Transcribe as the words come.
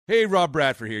Hey, Rob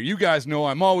Bradford here. You guys know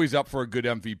I'm always up for a good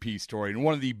MVP story, and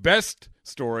one of the best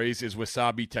stories is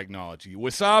Wasabi Technology.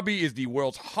 Wasabi is the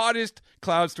world's hottest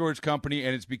cloud storage company,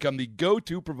 and it's become the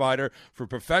go-to provider for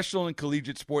professional and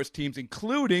collegiate sports teams,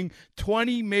 including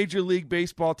 20 Major League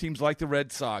Baseball teams like the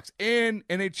Red Sox and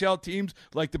NHL teams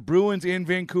like the Bruins and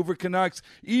Vancouver Canucks.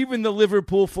 Even the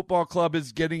Liverpool Football Club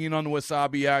is getting in on the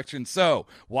Wasabi action. So,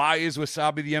 why is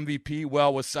Wasabi the MVP?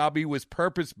 Well, Wasabi was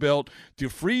purpose-built to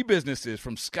free businesses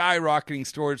from skyrocketing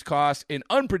storage costs and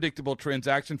unpredictable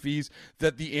transaction fees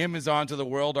that the Amazons of the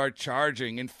world are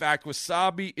charging. In fact,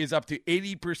 Wasabi is up to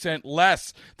 80%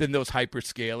 less than those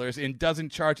hyperscalers and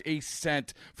doesn't charge a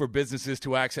cent for businesses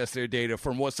to access their data.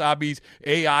 From Wasabi's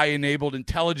AI-enabled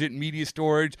intelligent media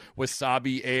storage,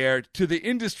 Wasabi Air, to the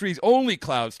industry's only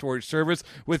cloud storage service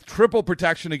with triple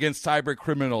protection against cyber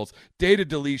criminals, data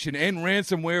deletion, and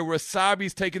ransomware.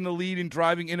 Wasabi's taken the lead in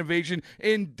driving innovation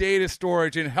in data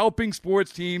storage and helping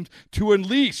sports teams to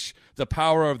unleash the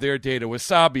power of their data.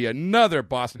 Wasabi, another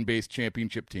Boston-based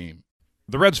championship team.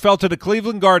 The Reds fell to the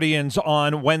Cleveland Guardians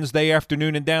on Wednesday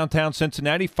afternoon in downtown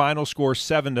Cincinnati. Final score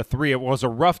 7-3. It was a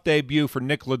rough debut for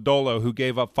Nick Lodolo, who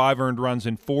gave up 5 earned runs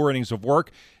in 4 innings of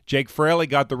work. Jake Fraley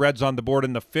got the Reds on the board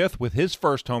in the 5th with his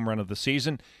first home run of the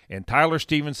season, and Tyler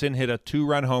Stevenson hit a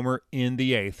 2-run homer in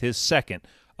the 8th, his second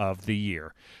of the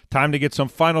year. Time to get some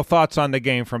final thoughts on the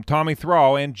game from Tommy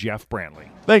Thrall and Jeff Brantley.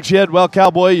 Thanks, Jed. Well,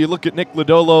 Cowboy, you look at Nick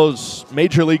Lodolo's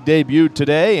Major League debut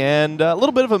today, and a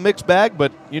little bit of a mixed bag,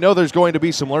 but you know there's going to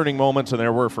be some learning moments, and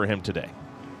there were for him today.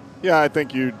 Yeah, I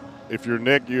think if you're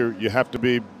Nick, you have to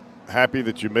be happy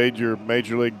that you made your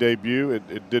Major League debut.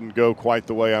 It didn't go quite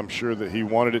the way I'm sure that he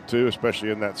wanted it to,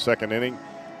 especially in that second inning.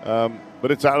 But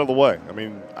it's out of the way. I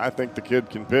mean, I think the kid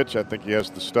can pitch. I think he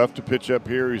has the stuff to pitch up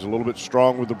here. He's a little bit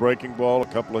strong with the breaking ball, a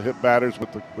couple of hit batters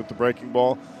with the breaking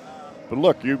ball. But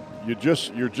look, you're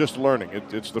just learning.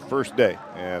 It's the first day,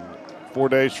 and 4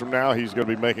 days from now he's going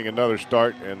to be making another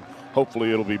start, and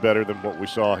hopefully it'll be better than what we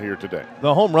saw here today.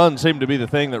 The home run seemed to be the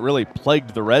thing that really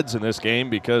plagued the Reds in this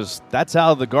game, because that's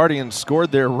how the Guardians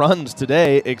scored their runs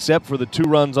today, except for the 2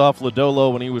 runs off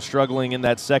Lodolo when he was struggling in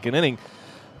that second inning.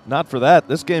 Not for that,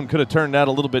 this game could have turned out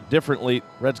a little bit differently.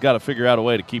 Reds got to figure out a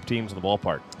way to keep teams in the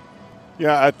ballpark.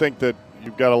 Yeah, I think that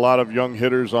you've got a lot of young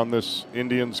hitters on this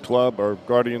Indians club, or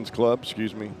Guardians club,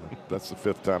 excuse me. That's the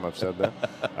 5th time I've said that.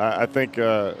 I think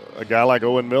a guy like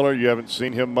Owen Miller, you haven't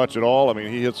seen him much at all. I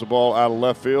mean, he hits the ball out of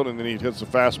left field, and then he hits a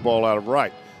fastball out of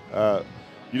right.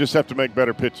 You just have to make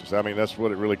better pitches. I mean, that's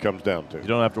what it really comes down to. You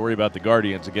don't have to worry about the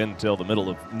Guardians again until the middle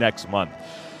of next month.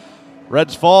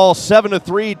 Reds fall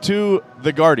 7-3 to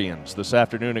the Guardians this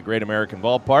afternoon at Great American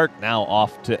Ballpark. Now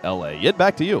off to L.A. Yet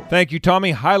back to you. Thank you,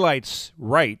 Tommy. Highlights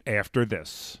right after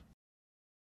this.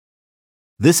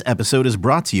 This episode is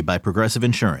brought to you by Progressive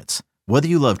Insurance. Whether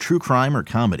you love true crime or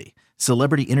comedy,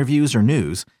 celebrity interviews or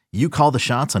news, you call the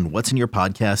shots on what's in your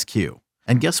podcast queue.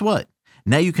 And guess what?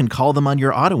 Now you can call them on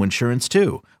your auto insurance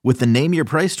too with the Name Your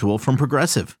Price tool from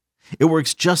Progressive. It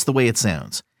works just the way it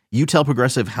sounds. You tell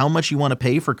Progressive how much you want to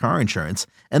pay for car insurance,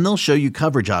 and they'll show you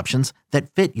coverage options that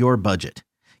fit your budget.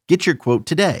 Get your quote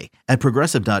today at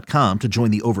Progressive.com to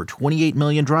join the over 28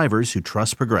 million drivers who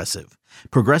trust Progressive.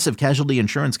 Progressive Casualty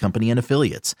Insurance Company and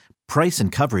Affiliates. Price and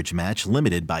coverage match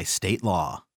limited by state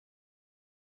law.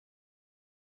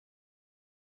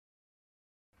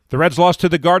 The Reds lost to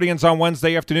the Guardians on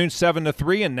Wednesday afternoon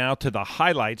 7-3, and now to the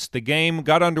highlights. The game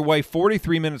got underway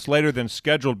 43 minutes later than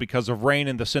scheduled because of rain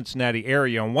in the Cincinnati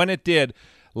area, and when it did,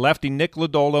 lefty Nick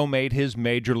Lodolo made his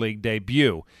Major League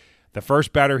debut. The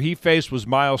first batter he faced was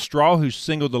Miles Straw, who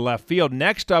singled to left field.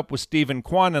 Next up was Stephen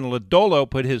Kwan, and Lodolo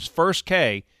put his first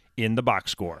K in the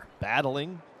box score.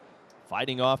 Battling,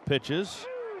 fighting off pitches,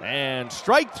 and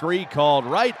strike 3 called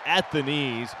right at the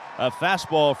knees. A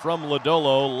fastball from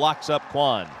Lodolo locks up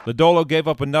Kwan. Lodolo gave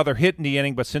up another hit in the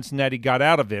inning, but Cincinnati got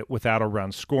out of it without a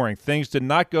run scoring. Things did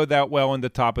not go that well in the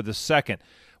top of the second.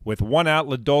 With 1 out,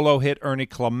 Lodolo hit Ernie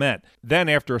Clement. Then,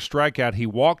 after a strikeout, he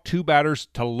walked 2 batters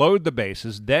to load the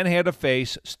bases, then had to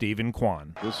face Stephen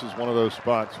Kwan. This is one of those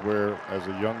spots where, as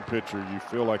a young pitcher, you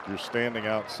feel like you're standing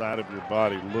outside of your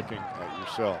body looking at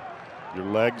yourself. Your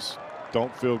legs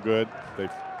don't feel good.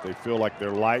 They feel like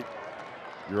they're light.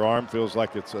 Your arm feels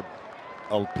like it's a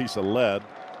piece of lead.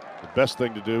 The best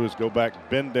thing to do is go back,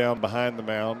 bend down behind the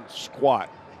mound, squat,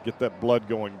 get that blood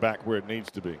going back where it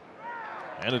needs to be.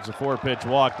 And it's a 4-pitch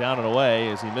walk down and away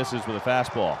as he misses with a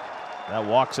fastball. That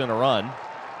walks in a run.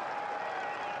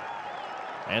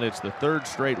 And it's the 3rd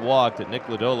straight walk that Nick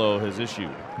Lodolo has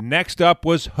issued. Next up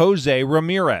was Jose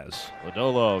Ramirez.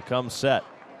 Lodolo comes set.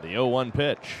 The 0-1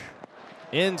 pitch.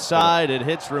 Inside, it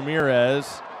hits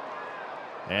Ramirez.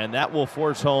 And that will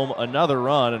force home another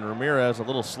run, and Ramirez a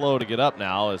little slow to get up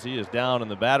now as he is down in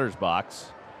the batter's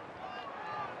box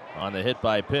on the hit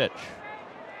by pitch.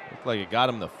 Looked like it got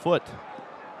him the foot.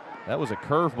 That was a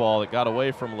curveball that got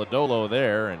away from Lodolo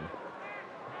there, and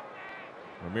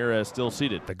Ramirez still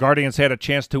seated. The Guardians had a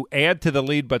chance to add to the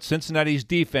lead, but Cincinnati's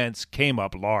defense came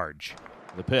up large.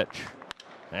 The pitch.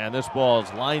 And this ball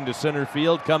is lined to center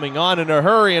field, coming on in a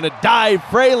hurry, and a dive.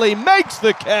 Fraley makes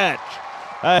the catch.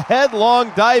 A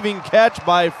headlong diving catch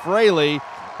by Fraley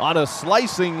on a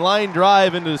slicing line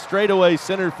drive into straightaway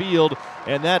center field,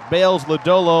 and that bails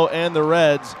Lodolo and the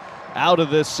Reds out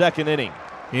of this second inning.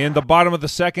 In the bottom of the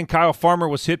second, Kyle Farmer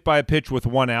was hit by a pitch with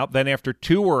one out. Then after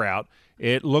two were out,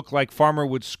 it looked like Farmer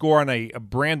would score on a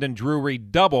Brandon Drury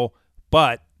double,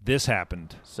 but this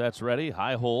happened. Sets ready,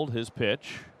 high hold, his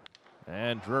pitch.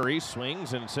 And Drury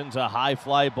swings and sends a high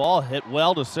fly ball, hit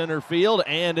well to center field,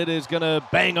 and it is going to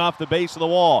bang off the base of the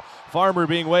wall. Farmer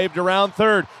being waved around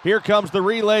third. Here comes the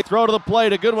relay, throw to the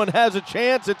plate. A good one has a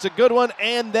chance. It's a good one,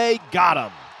 and they got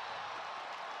him.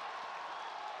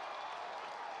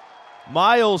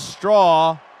 Miles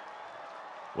Straw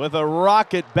with a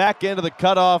rocket back into the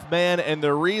cutoff man, and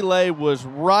the relay was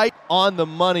right on the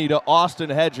money to Austin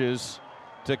Hedges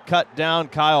to cut down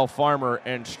Kyle Farmer,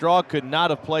 and Straw could not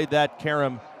have played that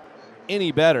carom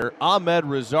any better. Ahmed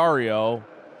Rosario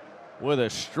with a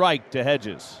strike to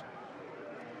Hedges.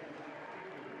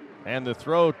 And the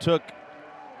throw took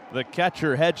the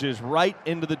catcher Hedges right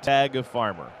into the tag of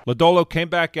Farmer. Lodolo came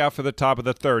back out for the top of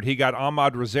the third. He got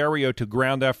Ahmad Rosario to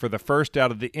ground out for the first out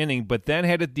of the inning, but then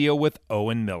had to deal with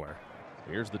Owen Miller.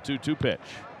 Here's the 2-2 pitch.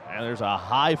 And there's a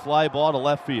high fly ball to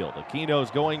left field. Aquino's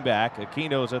going back.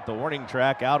 Aquino's at the warning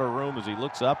track, outer room, as he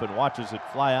looks up and watches it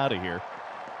fly out of here.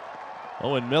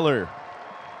 Owen Miller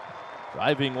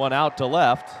driving one out to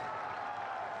left.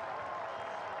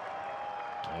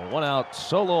 A one out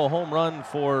solo home run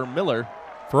for Miller.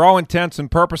 For all intents and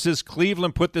purposes,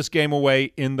 Cleveland put this game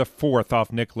away in the fourth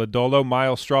off Nick Lodolo.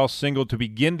 Miles Straw singled to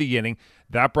begin the inning.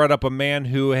 That brought up a man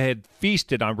who had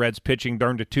feasted on Reds pitching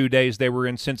during the 2 days they were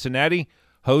in Cincinnati,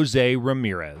 Jose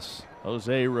Ramirez.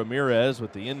 Jose Ramirez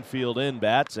with the infield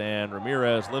in-bats, and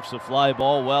Ramirez lifts a fly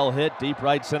ball, well hit, deep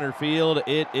right center field.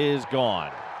 It is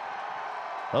gone.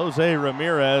 Jose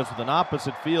Ramirez with an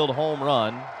opposite field home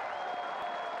run.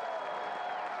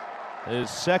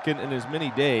 His second in as many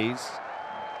days.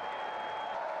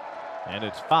 And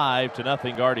it's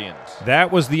 5-0 Guardians.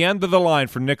 That was the end of the line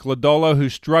for Nick Lodolo, who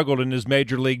struggled in his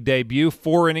major league debut.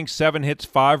 4 innings, 7 hits,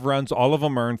 5 runs, all of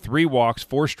them earned, 3 walks,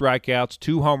 4 strikeouts,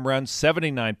 2 home runs,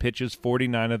 79 pitches,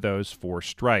 49 of those 4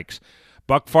 strikes.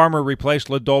 Buck Farmer replaced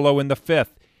Lodolo in the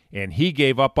 5th, and he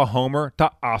gave up a homer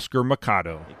to Oscar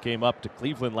Mercado. He came up to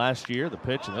Cleveland last year. The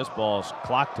pitch, and this ball's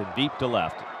clocked and deep to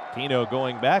left. Kino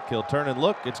going back. He'll turn and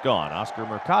look. It's gone. Oscar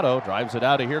Mercado drives it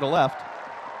out of here to left.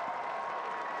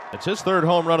 It's his 3rd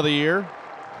home run of the year,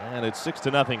 and it's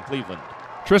 6-0 Cleveland.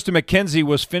 Tristan McKenzie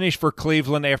was finished for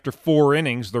Cleveland after 4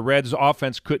 innings. The Reds'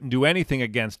 offense couldn't do anything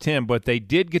against him, but they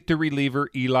did get the reliever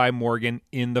Eli Morgan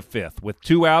in the 5th. With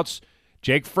 2 outs,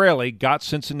 Jake Fraley got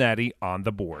Cincinnati on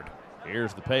the board.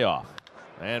 Here's the payoff.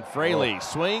 And Fraley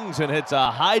swings and hits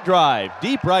a high drive,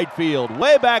 deep right field,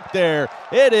 way back there.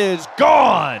 It is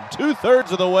gone,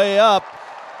 2/3 of the way up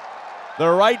the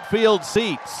right field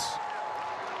seats.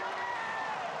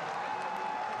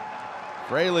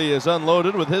 Fraley is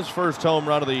unloaded with his first home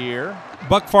run of the year.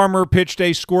 Buck Farmer pitched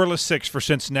a scoreless 6 for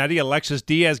Cincinnati. Alexis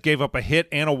Diaz gave up a hit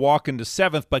and a walk into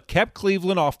 7th, but kept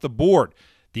Cleveland off the board.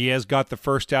 Diaz got the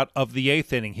first out of the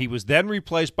 8th inning. He was then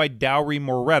replaced by Dowry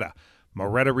Moretta.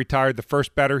 Moretta retired the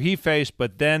first batter he faced,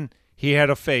 but then he had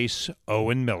to face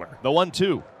Owen Miller. The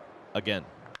 1-2 again.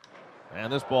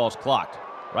 And this ball's clocked.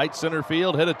 Right center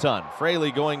field, hit a ton.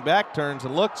 Fraley going back, turns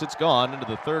and looks. It's gone into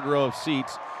the 3rd row of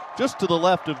seats, just to the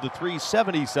left of the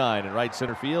 370 sign in right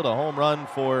center field. A home run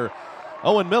for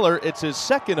Owen Miller. It's his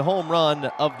 2nd home run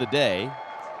of the day.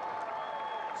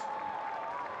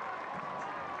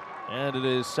 And it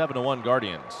is 7-1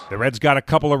 Guardians. The Reds got a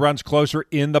couple of runs closer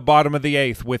in the bottom of the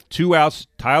 8th. With 2 outs,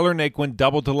 Tyler Naquin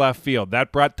doubled to left field.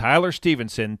 That brought Tyler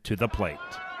Stevenson to the plate.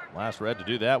 Last Red to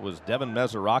do that was Devin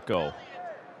Mesoraco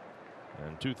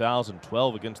in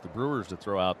 2012 against the Brewers to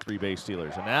throw out 3 base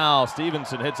stealers. And now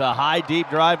Stevenson hits a high, deep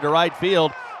drive to right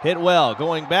field. Hit well.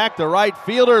 Going back, the right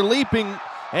fielder leaping,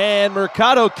 and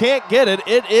Mercado can't get it.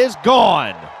 It is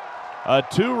gone. A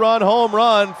 2-run home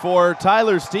run for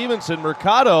Tyler Stevenson.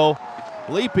 Mercado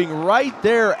leaping right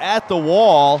there at the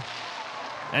wall.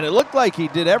 And it looked like he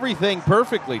did everything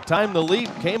perfectly. Timed the leap,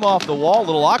 came off the wall a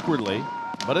little awkwardly,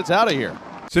 but it's out of here.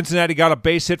 Cincinnati got a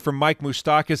base hit from Mike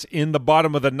Moustakas in the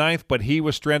bottom of the ninth, but he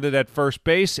was stranded at first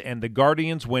base, and the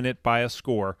Guardians win it by a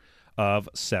score of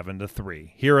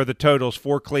 7-3. Here are the totals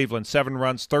for Cleveland: 7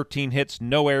 runs, 13 hits,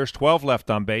 no errors, 12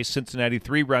 left on base. Cincinnati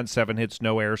 3 runs, 7 hits,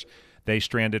 no errors. They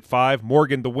stranded 5.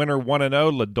 Morgan, the winner, 1-0.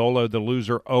 Lodolo, the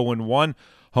loser, 0-1.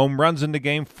 Home runs in the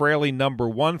game: Fraley, number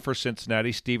 1 for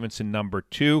Cincinnati. Stevenson, number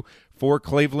 2 for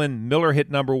Cleveland. Miller hit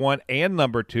number 1 and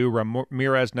number 2.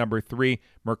 Ramirez, number 3.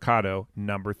 Mercado,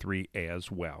 number 3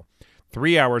 as well.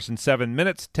 3 hours and 7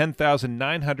 minutes,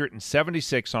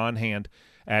 10,976 on hand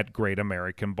at Great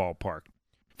American Ballpark.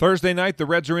 Thursday night, the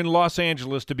Reds are in Los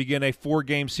Angeles to begin a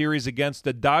 4-game series against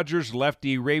the Dodgers.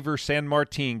 Lefty Raver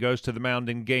Sanmartin goes to the mound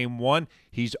in Game 1.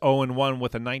 He's 0-1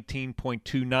 with a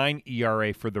 19.29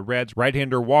 ERA for the Reds.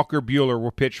 Right-hander Walker Buehler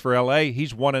will pitch for L.A.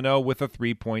 He's 1-0 with a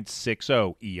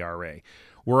 3.60 ERA.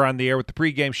 We're on the air with the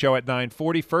pregame show at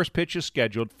 9:40. First pitch is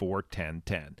scheduled for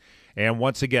 10:10. And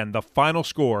once again, the final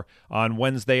score on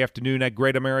Wednesday afternoon at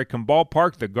Great American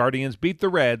Ballpark, the Guardians beat the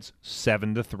Reds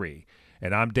 7-3.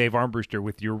 And I'm Dave Armbruster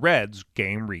with your Reds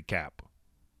game recap.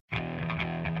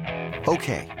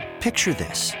 Okay, picture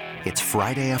this. It's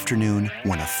Friday afternoon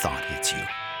when a thought hits you.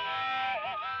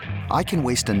 I can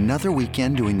waste another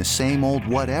weekend doing the same old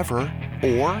whatever,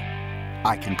 or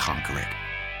I can conquer it.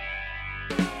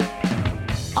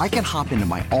 I can hop into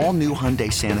my all-new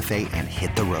Hyundai Santa Fe and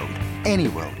hit the road. Any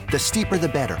road. The steeper, the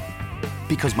better.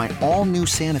 Because my all-new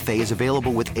Santa Fe is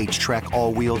available with H-Track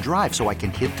all-wheel drive, so I can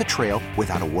hit the trail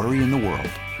without a worry in the world.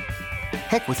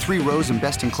 Heck, with 3 rows and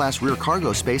best-in-class rear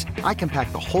cargo space, I can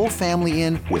pack the whole family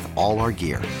in with all our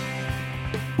gear.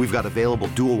 We've got available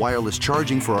dual wireless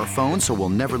charging for our phones, so we'll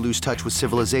never lose touch with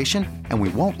civilization, and we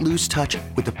won't lose touch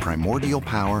with the primordial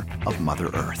power of Mother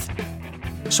Earth.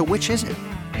 So which is it?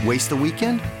 Waste the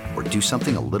weekend or do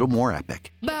something a little more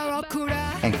epic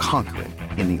and conquer it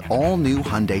in the all-new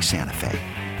Hyundai Santa Fe?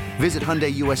 Visit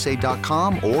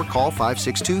HyundaiUSA.com or call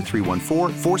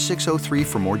 562-314-4603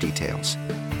 for more details.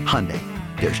 Hyundai,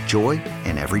 there's joy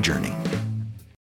in every journey.